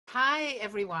Hi,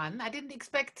 everyone. I didn't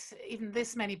expect even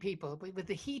this many people, but with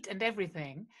the heat and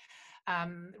everything.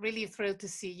 Really thrilled to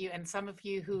see you and some of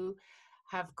you who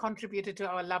have contributed to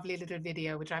our lovely little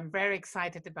video, which I'm very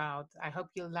excited about. I hope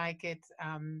you'll like it.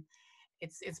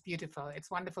 It's beautiful.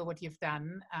 It's wonderful what you've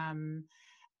done. And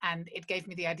it gave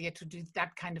me the idea to do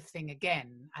that kind of thing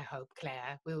again, I hope,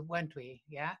 Claire. Won't we?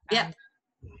 Yeah? Yep,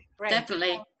 Great.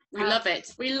 definitely. We Uh, love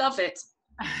it. We love it.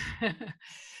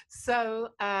 So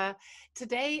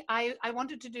today I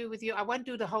wanted to do with you, I won't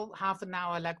do the whole half an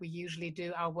hour like we usually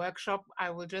do our workshop. I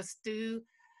will just do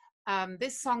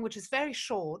this song, which is very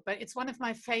short, but it's one of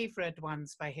my favorite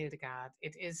ones by Hildegard.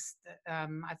 It is,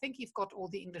 I think you've got all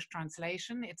the English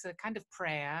translation. It's a kind of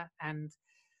prayer, and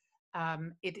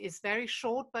it is very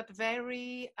short, but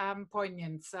very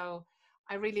poignant. So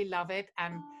I really love it,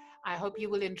 and I hope you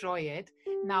will enjoy it.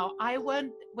 Now, I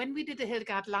won't, when we did the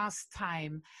Hildegard last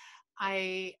time,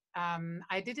 I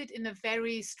did it in a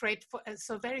very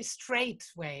very straight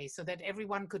way, so that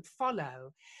everyone could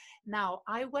follow. Now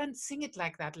I won't sing it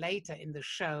like that later in the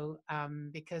show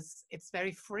because it's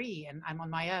very free and I'm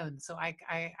on my own. So I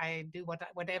do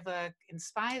whatever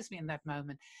inspires me in that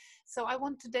moment. So I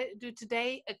want to do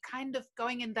today a kind of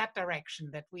going in that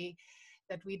direction, that we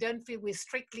don't feel we're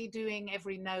strictly doing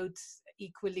every note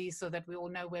equally, so that we all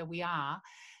know where we are.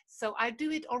 So I do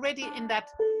it already in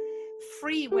that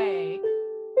free way,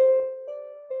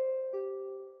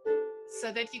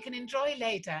 so that you can enjoy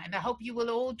later. And I hope you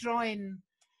will all join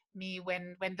me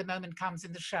when the moment comes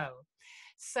in the show.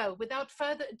 So without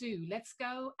further ado, let's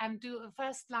go and do a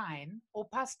first line, O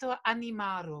pastor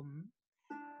animarum.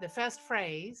 The first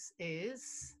phrase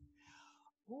is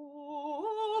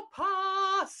O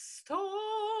pastor.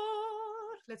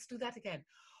 Let's do that again.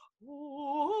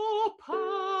 O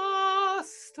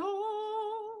pastor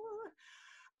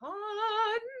animarum.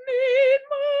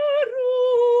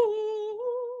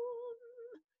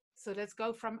 So let's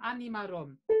go from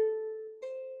animarum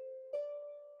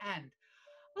and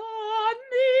animarum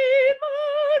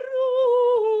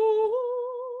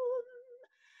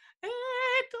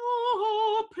et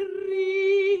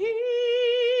opprima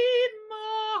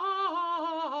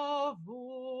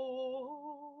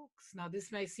vox. Now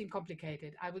this may seem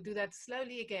complicated. I will do that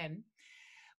slowly again.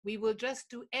 We will just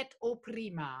do et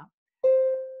opprima.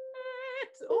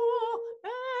 Et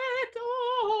opprima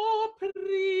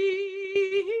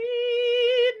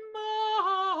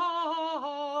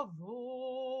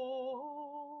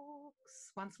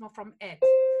vox. Once more from et. Et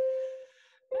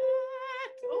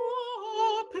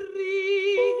opprima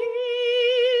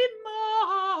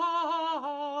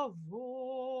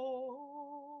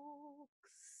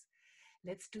vox.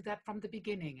 Let's do that from the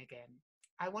beginning again.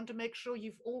 I want to make sure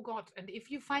you've all got, and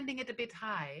if you're finding it a bit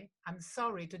high, I'm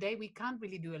sorry, today we can't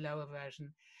really do a lower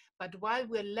version. But while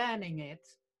we're learning it,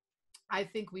 I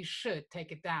think we should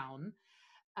take it down,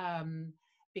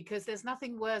 because there's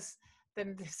nothing worse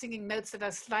than singing notes that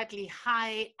are slightly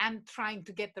high and trying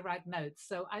to get the right notes.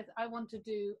 So I want to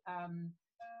do,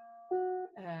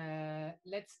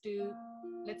 let's do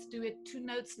it 2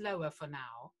 notes lower for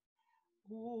now.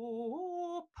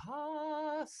 O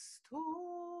pastor.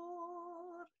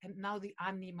 And now the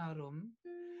animarum.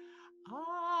 Animarum.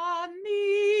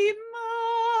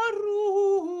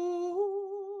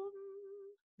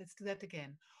 Let's do that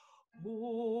again.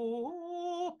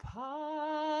 O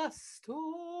pastor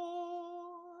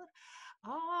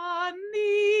animarum.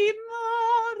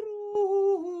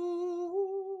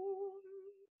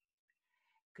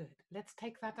 Good. Let's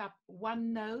take that up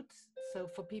 1 note. So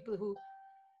for people who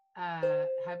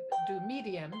do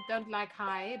medium, don't like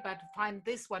high, but find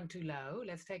this one too low,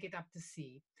 let's take it up to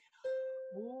C.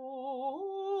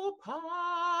 O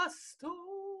pastor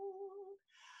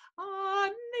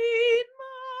animarum.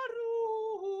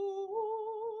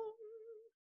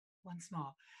 Once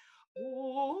more.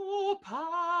 O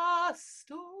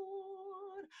pastor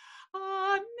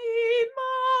animarum.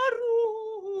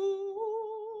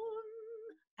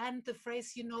 And the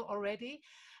phrase you know already.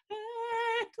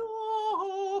 Et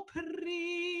opprima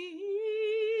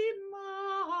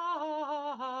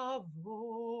vox.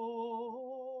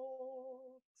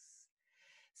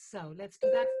 So let's do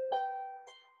that.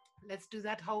 Let's do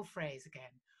that whole phrase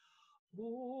again.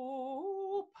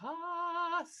 O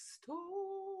pastor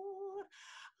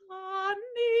animarum.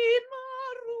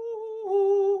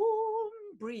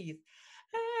 Breathe.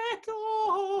 Et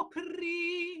opprima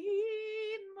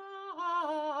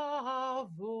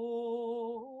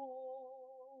vox.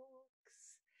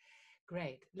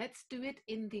 Great. Let's do it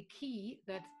in the key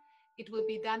that it will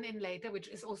be done in later, which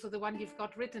is also the one you've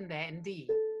got written there in D.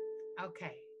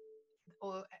 Okay.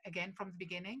 Or again from the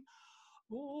beginning.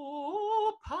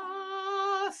 O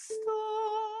pastor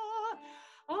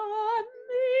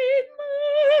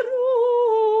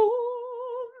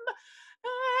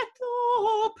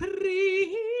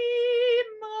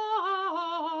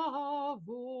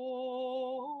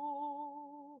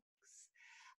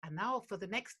now for the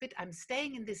next bit, I'm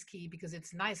staying in this key because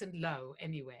it's nice and low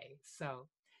anyway. So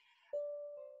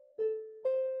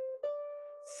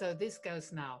this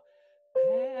goes now.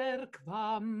 Per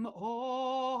quam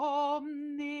omnis.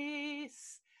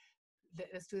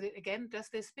 Let's do it again,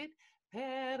 just this bit.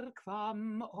 Per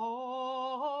quam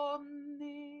omnis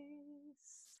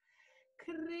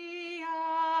creati.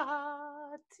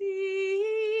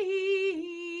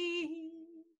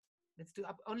 Let's do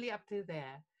only up to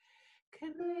there.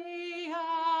 Creati.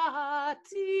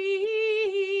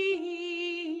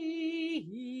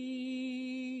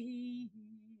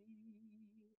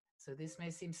 So this may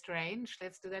seem strange.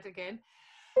 Let's do that again.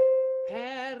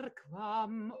 Per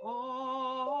quam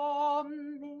omnis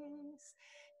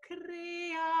creati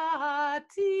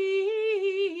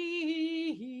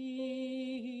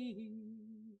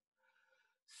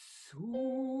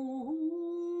sumus.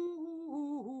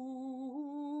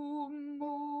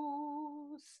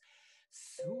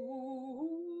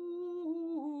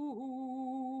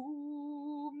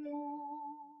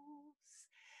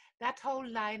 That whole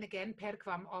line again, per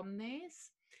quam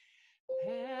omnis.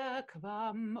 Per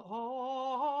quam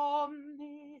omnis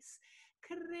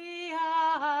creati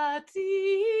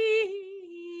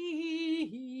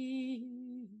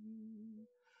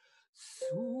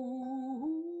sumus.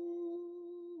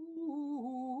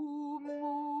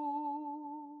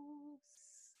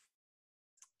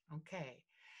 Okay,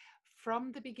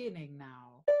 from the beginning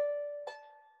now.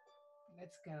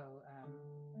 Let's go.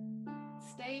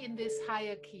 Stay in this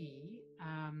higher key.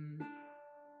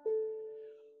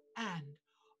 And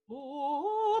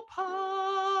O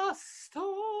pastor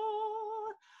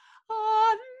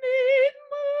animarum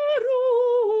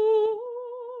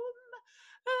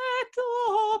et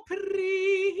opprima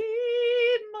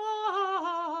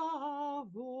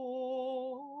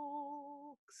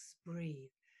vox.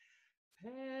 Breathe.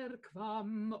 Per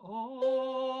quam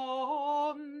omnis.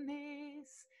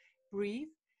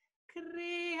 Breathe.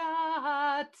 Creati.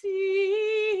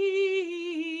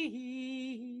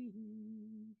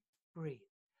 Breathe.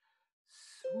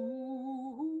 Sumus.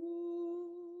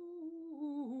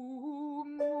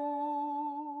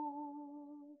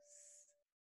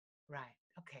 Right.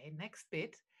 Okay. Next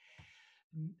bit.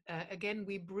 Again,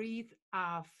 we breathe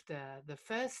after the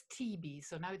first TB.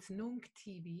 So now it's nunc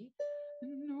TB.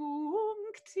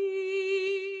 Nunc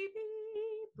TB.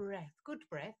 Breath. Good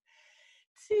breath.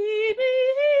 TB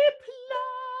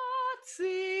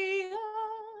placeat.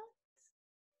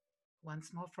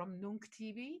 Once more from nunc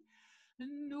TB.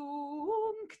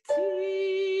 Nunc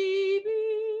tibi,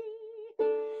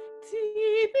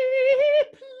 tibi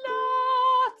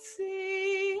placeat.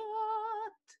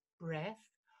 Breath.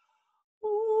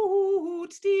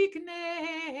 Ut digneris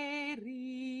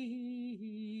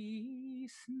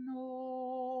nos.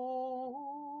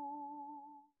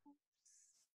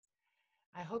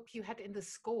 I hope you had in the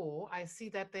score. I see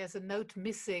that there's a note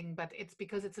missing, but it's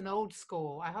because it's an old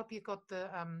score. I hope you got the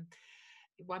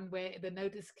one where the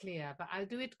note is clear, but I'll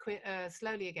do it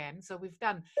slowly again. So we've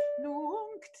done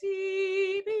nunc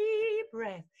tibi,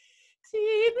 breath,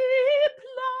 tibi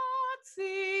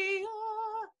placeat,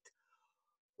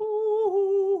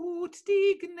 ut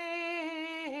digneris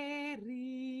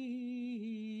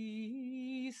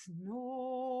nos.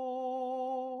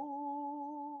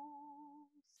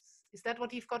 Is that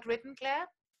what you've got written, Claire?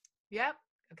 Yeah?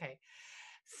 Okay.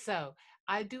 So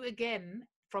I'll do again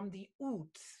from the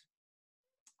ut.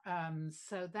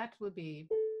 So that will be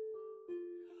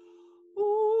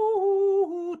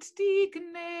ut digneris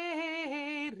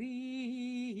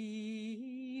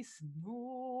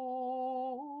nos.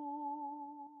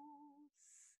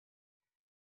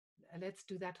 Let's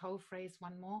do that whole phrase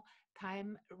one more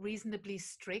time, reasonably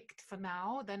strict for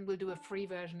now. Then we'll do a free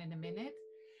version in a minute.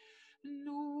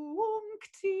 Nunc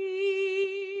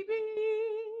tibi,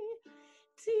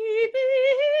 tibi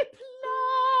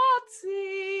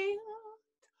placeat,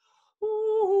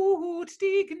 ut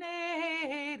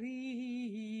digneris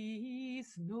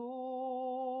nos.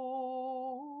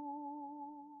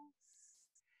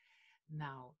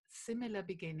 Now, similar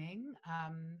beginning,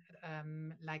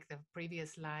 like the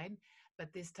previous line,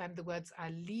 but this time the words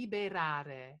are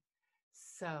liberare.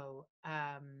 So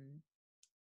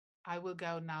I will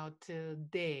go now to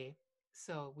de.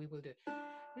 So we will do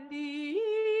liberare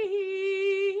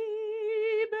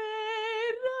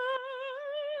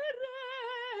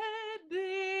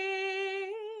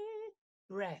de.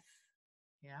 Breath.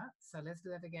 Yeah, so let's do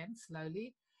that again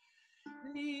slowly.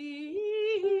 Liberare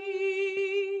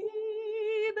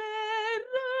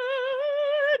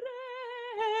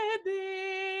de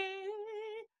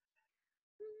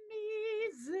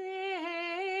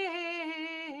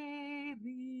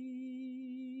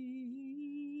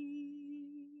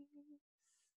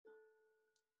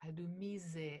I'll do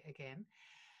mise again.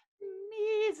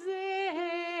 Miseris.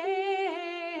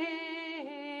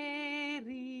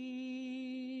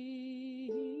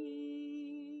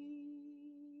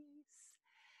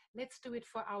 Let's do it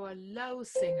for our low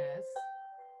singers.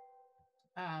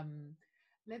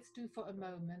 Let's do for a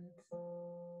moment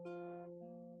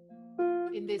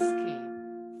in this key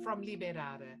from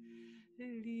Liberare.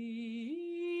 Liberare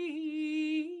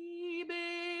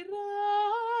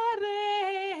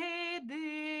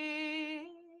de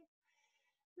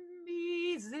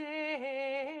miseris.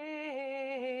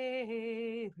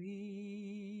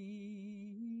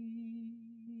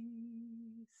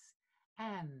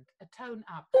 And a tone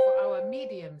up for our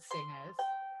medium singers.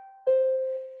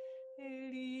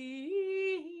 Liberare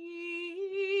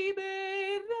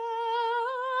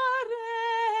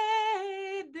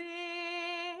de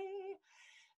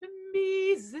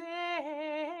miseris.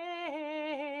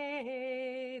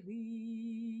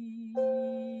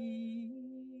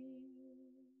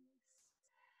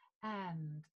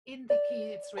 And in the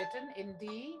key it's written in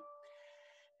D.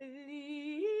 Liberare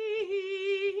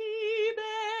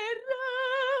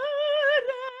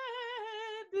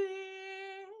de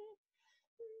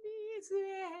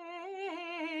miseris.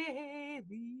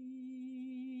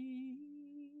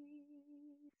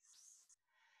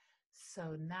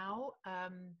 So now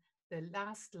the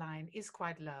last line is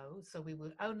quite low, so we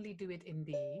will only do it in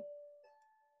D.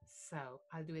 So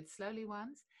I'll do it slowly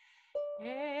once.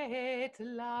 Et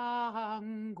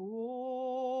lango.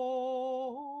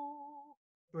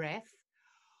 Breath.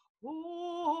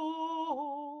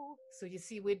 Oh. So you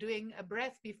see, we're doing a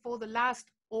breath before the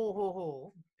last oh, ho,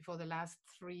 ho, before the last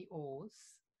three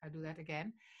ohs. I'll do that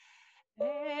again.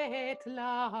 Et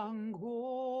lango.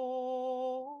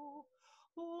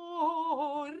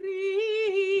 Oh, ribus.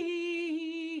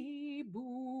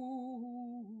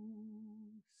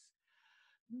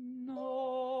 Nostris.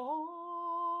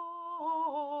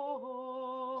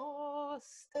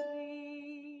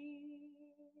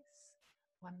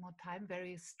 One more time,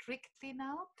 very strictly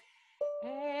now.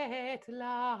 Et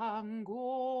lango.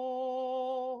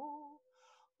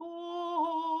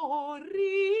 Oh,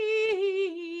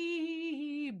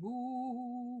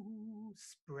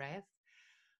 ribus. Breath.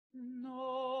 Nostris.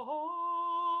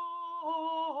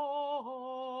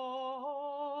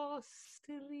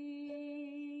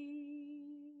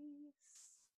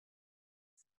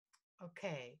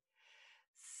 Okay,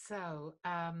 so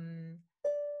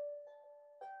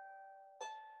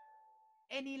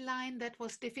any line that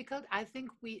was difficult, I think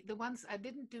the ones I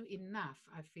didn't do enough,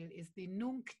 I feel, is the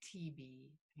nunc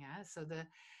tibi. Yeah, so the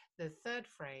third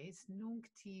phrase, nunc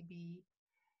tibi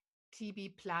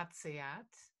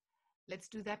placeat. Let's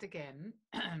do that again.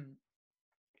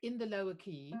 In the lower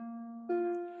key.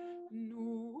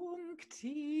 Nunc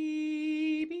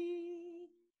tibi.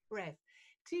 Breath.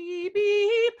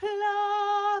 Tibi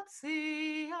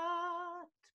placeat.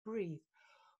 Breathe.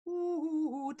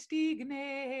 Ut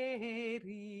digneris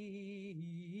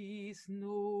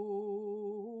nos.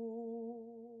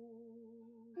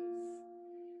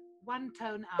 One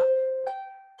tone up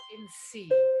in C.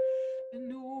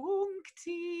 Nunc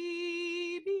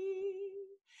tibi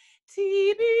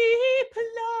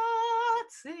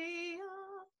placeat.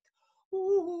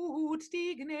 Ut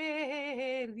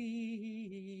digneris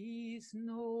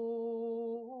nos.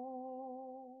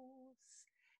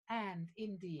 And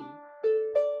in D.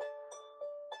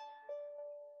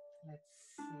 Let's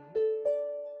see.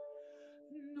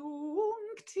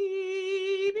 Nunc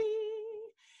tibi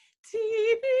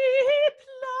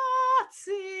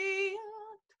placeat.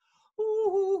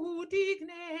 Ut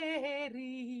digneris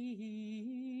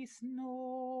nos.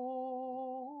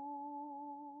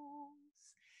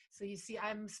 So you see,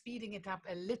 I'm speeding it up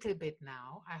a little bit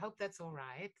now. I hope that's all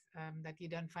right, that you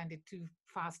don't find it too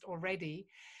fast already.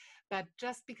 But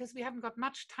just because we haven't got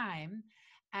much time,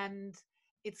 and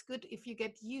it's good if you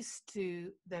get used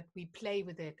to that we play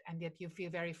with it and yet you feel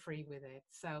very free with it.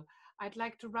 So I'd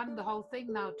like to run the whole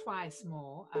thing now twice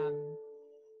more.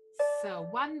 So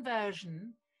one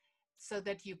version, so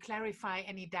that you clarify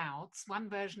any doubts. One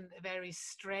version very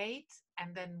straight,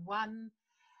 and then one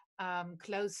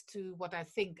close to what I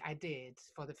think I did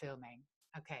for the filming.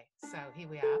 Okay, so here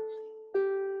we are.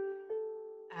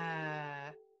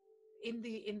 In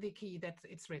the key that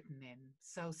it's written in.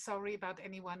 So sorry about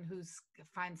anyone who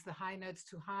finds the high notes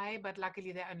too high, but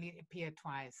luckily they only appear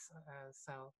twice,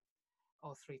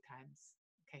 or three times.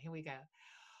 Okay, here we go.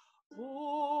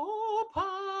 O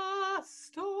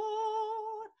pastor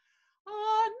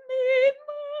animarum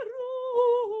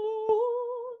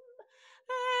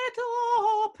et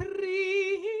opprima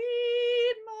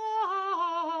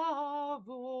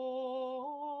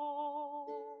vox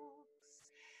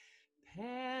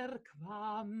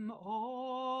quam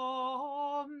omnis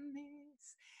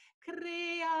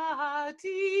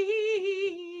creati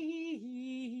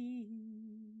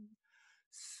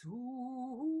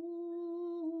sumus,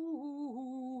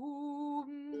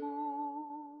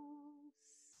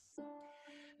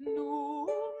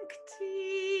 nunc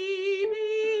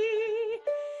tibi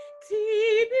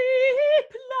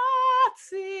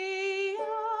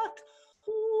placeat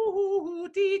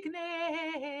ut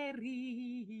igneris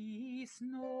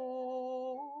nos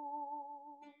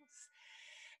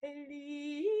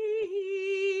liberare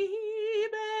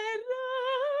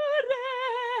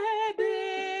de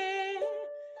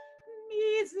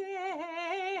miseris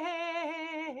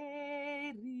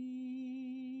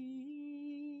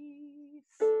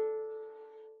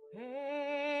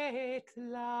et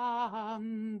languoribus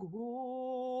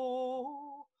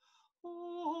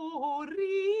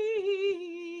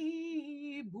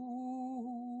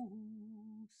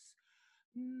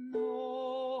nostris.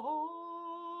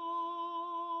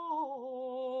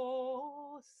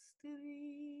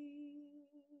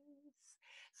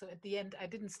 So at the end, I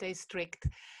didn't stay strict.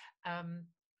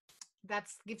 That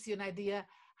gives you an idea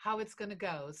how it's going to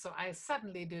go. So I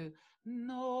suddenly do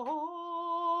nostris,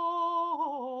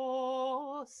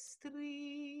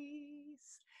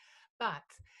 but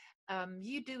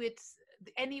you do it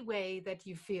any way that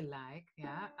you feel like.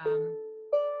 Yeah.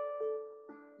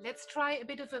 Let's try a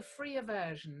bit of a freer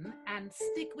version and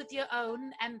stick with your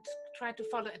own and try to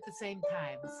follow at the same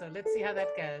time. So let's see how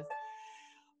that goes.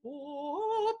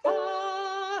 O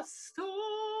pastor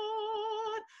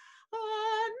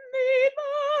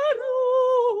animarum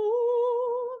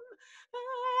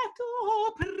et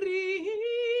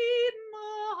opprima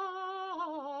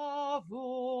vox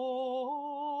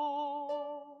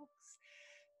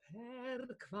per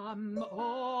quam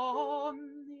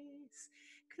omnis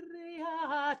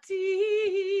creati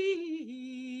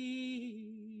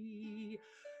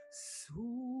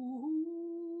sumus,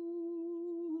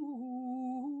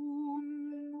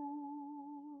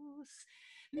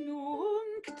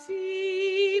 nunc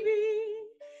tibi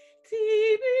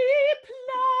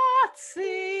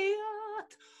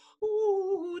placeat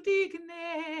ut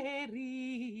igneris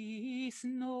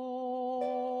nos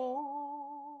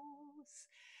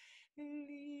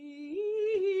liberare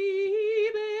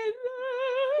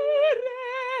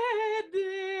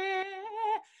de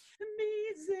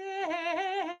miseris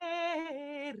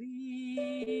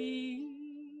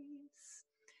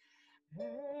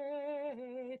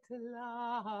et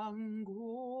languoribus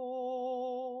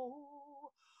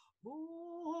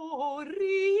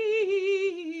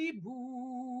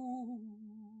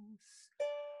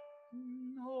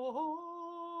nostris.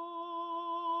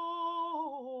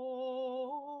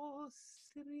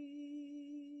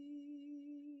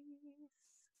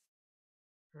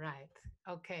 Right.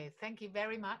 Okay. Thank you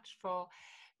very much for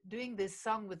doing this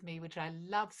song with me, which I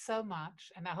love so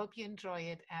much. And I hope you enjoy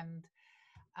it and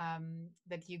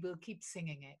that you will keep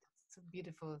singing it. It's a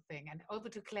beautiful thing. And over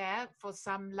to Claire for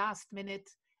some last minute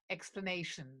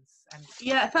explanations. And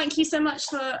yeah, thank you so much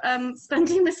for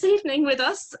spending this evening with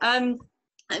us.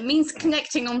 It means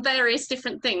connecting on various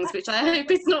different things, which I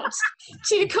hope is not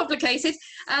too complicated.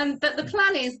 But the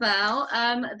plan is now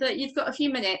that you've got a few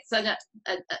minutes to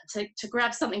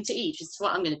grab something to eat, which is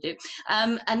what I'm going to do.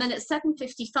 And then at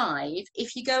 7:55,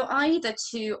 if you go either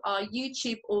to our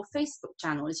YouTube or Facebook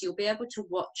channels, you'll be able to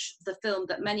watch the film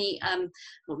that many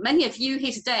of you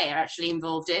here today are actually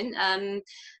involved in.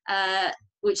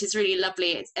 Which is really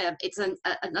lovely. It's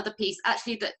another piece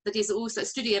actually that is also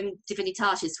Studium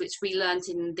Divinitatis, which we learnt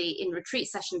in retreat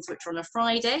sessions, which are on a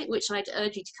Friday, which I'd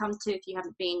urge you to come to if you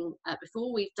haven't been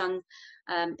before. We've done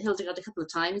Hildegard a couple of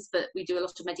times, but we do a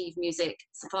lot of medieval music,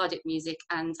 Sephardic music,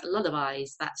 and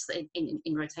lullabies. That's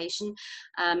in rotation.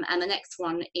 And the next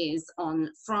one is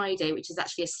on Friday, which is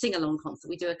actually a sing-along concert.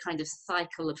 We do a kind of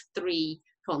cycle of 3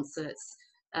 concerts.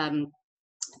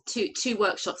 Two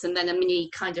workshops and then a mini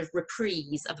kind of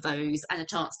reprise of those and a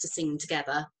chance to sing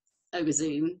together over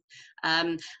Zoom.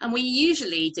 And we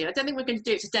usually do, I don't think we're going to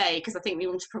do it today because I think we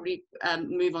want to probably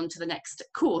move on to the next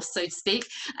course, so to speak.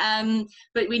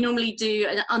 But we normally do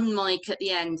an unmic at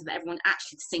the end that everyone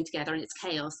actually sing together, and it's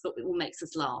chaos, but it all makes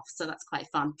us laugh. So that's quite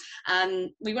fun.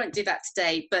 We won't do that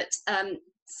today, but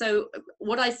so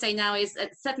what I say now is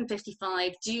at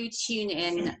 7:55, do tune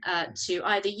in to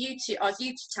either our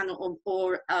YouTube channel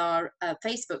or our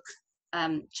Facebook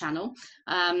channel.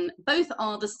 Both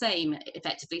are the same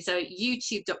effectively. So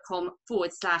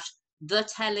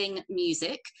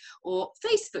youtube.com/thetellingmusic or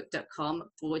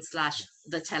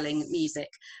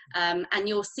facebook.com/thetellingmusic. And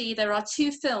you'll see there are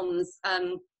 2 films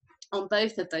on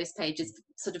both of those pages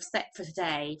sort of set for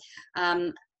today.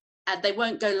 they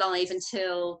won't go live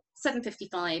until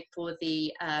 7:55 for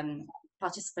the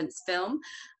participants film,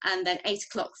 and then 8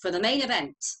 o'clock for the main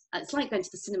event. It's like going to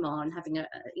the cinema and having a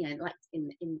you know, like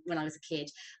in when I was a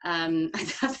kid, and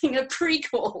having a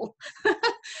prequel.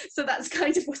 So that's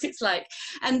kind of what it's like.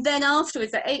 And then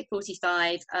afterwards at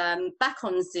 8:45, back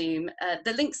on Zoom,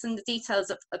 the links and the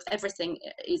details of everything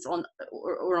is on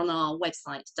or on our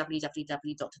website,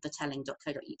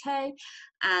 www.thetelling.co.uk,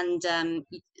 and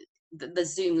the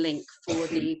Zoom link for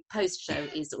the post show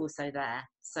is also there.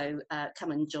 So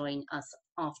come and join us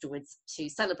afterwards to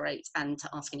celebrate and to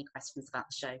ask any questions about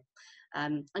the show.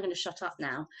 I'm going to shut up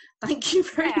now. Thank you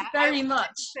very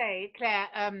much. Say, Claire,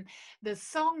 the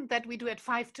song that we do at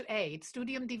 5 to 8,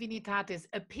 Studium Divinitatis,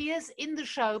 appears in the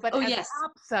show, but as a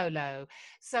harp solo.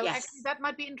 So actually that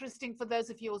might be interesting for those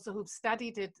of you also who've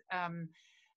studied it,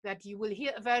 that you will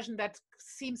hear a version that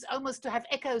seems almost to have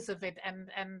echoes of it, and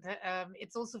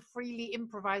it's also freely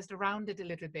improvised around it a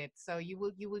little bit. So you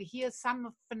will hear some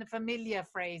of the familiar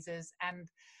phrases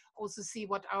and also see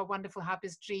what our wonderful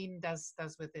harpist Jean does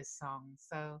with this song.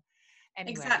 So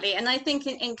anyway. Exactly, and I think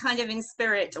in kind of in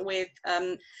spirit with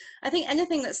I think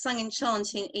anything that's sung in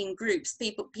chant in groups,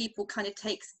 people kind of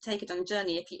take it on a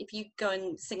journey. If you go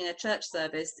and sing in a church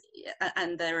service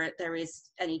and there is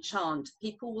any chant,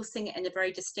 people will sing it in a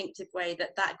very distinctive way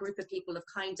that group of people have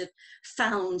kind of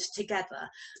found together.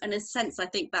 And in a sense, I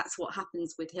think that's what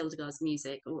happens with Hildegard's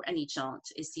music or any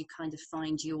chant, is you kind of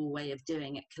find your way of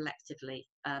doing it collectively.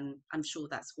 I'm sure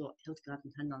that's what Hildegard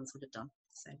and her nuns would have done.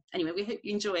 So anyway, we hope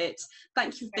you enjoy it.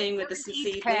 Thank you for being with us this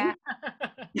evening.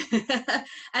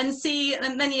 And see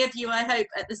many of you, I hope,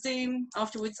 at the Zoom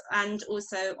afterwards, and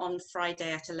also on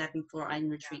Friday at 11 for our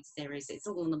retreat series. It's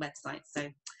all on the website. So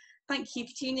thank you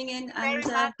for tuning in, and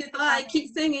goodbye.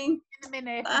 Keep singing. In a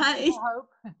minute. Bye. I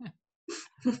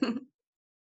hope.